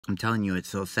I'm telling you, it's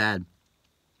so sad.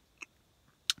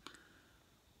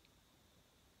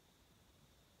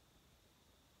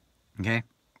 Okay?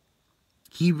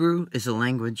 Hebrew is a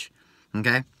language.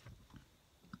 Okay?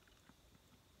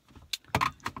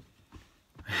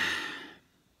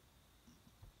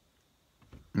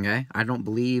 Okay? I don't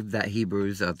believe that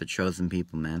Hebrews are the chosen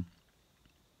people, man.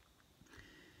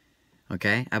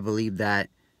 Okay? I believe that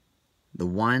the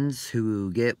ones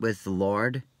who get with the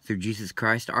Lord through Jesus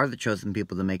Christ are the chosen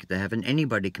people to make it to heaven.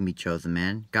 Anybody can be chosen,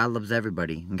 man. God loves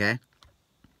everybody, okay?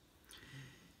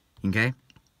 Okay?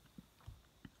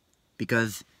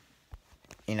 Because,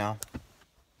 you know,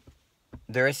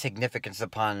 there is significance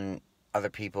upon other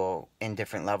people in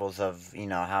different levels of, you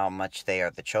know, how much they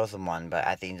are the chosen one, but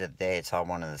at the end of the day, it's all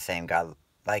one and the same.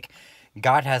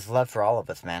 God has love for all of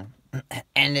us, man.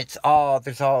 And there's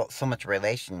all so much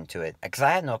relation to it. Because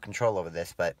I had no control over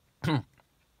this, but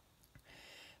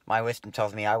my wisdom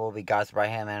tells me I will be God's right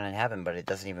hand man in heaven, but it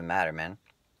doesn't even matter, man.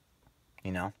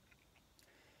 You know?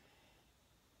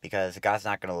 Because God's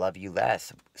not going to love you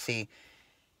less. See,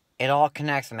 it all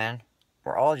connects, man.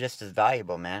 We're all just as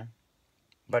valuable, man.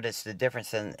 But it's the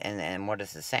difference in what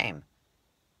is the same.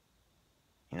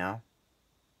 You know?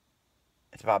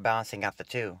 It's about balancing out the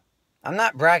two. I'm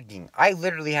not bragging. I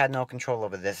literally had no control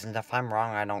over this, and if I'm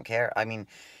wrong, I don't care. I mean,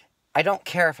 I don't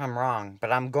care if I'm wrong,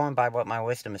 but I'm going by what my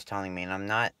wisdom is telling me, and I'm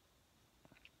not,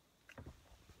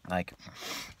 like,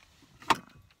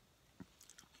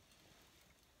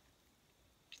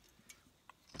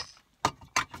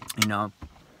 you know,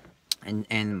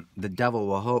 and the devil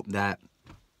will hope that,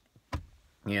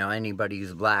 you know, anybody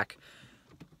who's black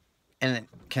and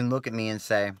can look at me and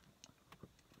say,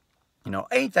 you know,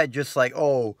 ain't that just like,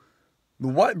 oh, the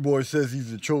white boy says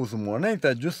he's the chosen one. Ain't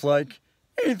that just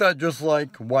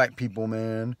like white people,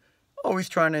 man? Always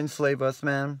trying to enslave us,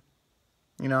 man.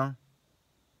 You know?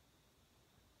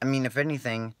 I mean, if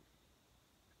anything,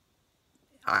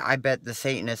 I bet the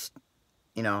Satanists,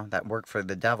 you know, that work for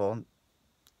the devil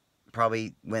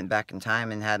probably went back in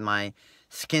time and had my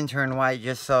skin turn white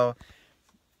just so,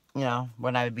 you know,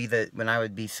 when I would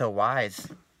be so wise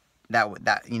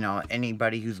that you know,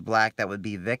 anybody who's black that would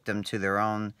be victim to their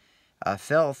own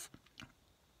filth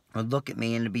would look at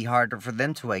me and it'd be harder for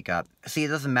them to wake up. See, it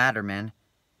doesn't matter, man.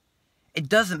 It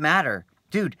doesn't matter.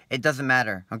 Dude, it doesn't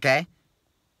matter, okay?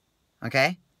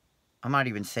 Okay? I'm not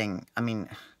even saying, I mean,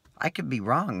 I could be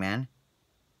wrong, man.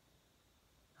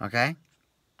 Okay?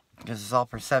 Because it's all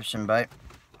perception, but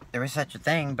there is such a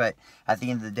thing, but at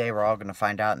the end of the day, we're all going to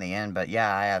find out in the end. But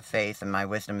yeah, I have faith, and my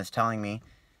wisdom is telling me,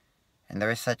 and there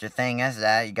is such a thing as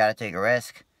that. You got to take a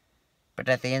risk. But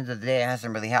at the end of the day, it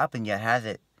hasn't really happened yet, has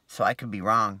it? So I could be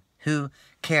wrong. Who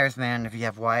cares, man, if you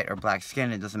have white or black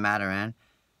skin? It doesn't matter, man.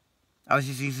 I was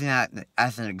just using that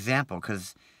as an example,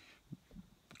 because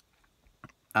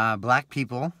black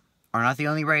people are not the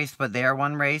only race, but they are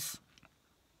one race.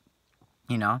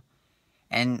 You know?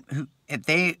 And if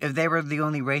they were the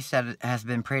only race that has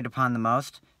been preyed upon the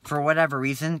most, for whatever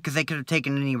reason, because they could have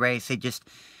taken any race, they just,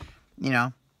 you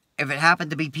know, if it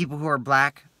happened to be people who are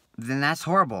black, then that's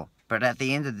horrible. But at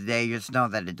the end of the day, you just know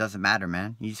that it doesn't matter,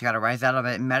 man. You just gotta rise out of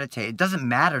it and meditate. It doesn't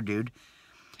matter, dude.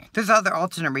 There's other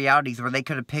alternate realities where they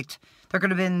could have picked, there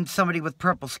could have been somebody with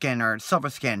purple skin or silver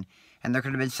skin, and there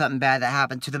could have been something bad that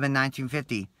happened to them in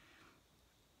 1950.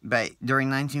 But during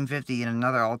 1950, in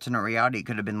another alternate reality, it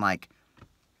could have been like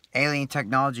alien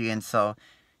technology, and so,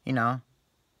 you know,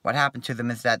 what happened to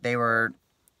them is that they were,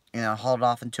 you know, hauled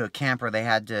off into a camp where they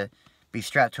had to be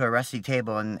strapped to a rusty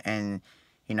table and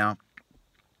you know,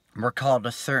 were called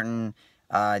a certain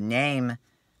name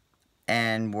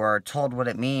and were told what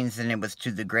it means, and it was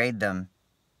to degrade them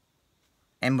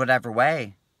in whatever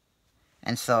way.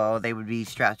 And so they would be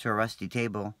strapped to a rusty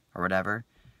table or whatever.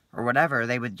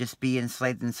 They would just be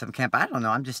enslaved in some camp. I don't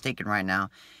know, I'm just thinking right now.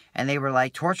 And they were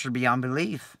like tortured beyond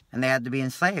belief. And they had to be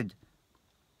enslaved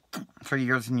for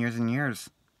years and years and years.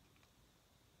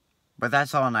 But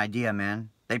that's all an idea, man.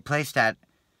 They placed that.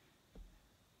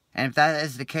 And if that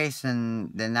is the case,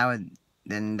 then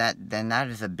that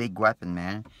is a big weapon,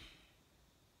 man.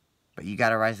 But you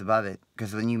gotta rise above it.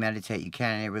 Because when you meditate, you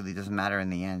can, and it really doesn't matter in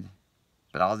the end.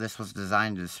 But all this was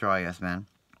designed to destroy us, man.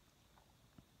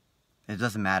 It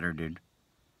doesn't matter, dude.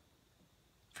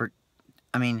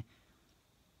 I mean,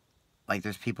 like,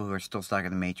 there's people who are still stuck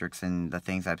in the Matrix, and the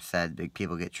things I've said, big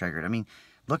people get triggered. I mean,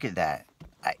 look at that.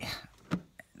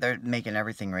 They're making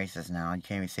everything racist now. You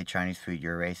can't even say Chinese food,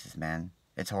 you're racist, man.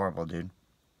 It's horrible, dude.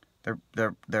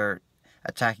 They're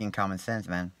attacking common sense,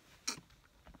 man.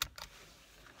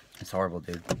 It's horrible,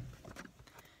 dude.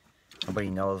 Nobody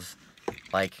knows.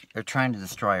 Like, they're trying to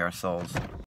destroy our souls.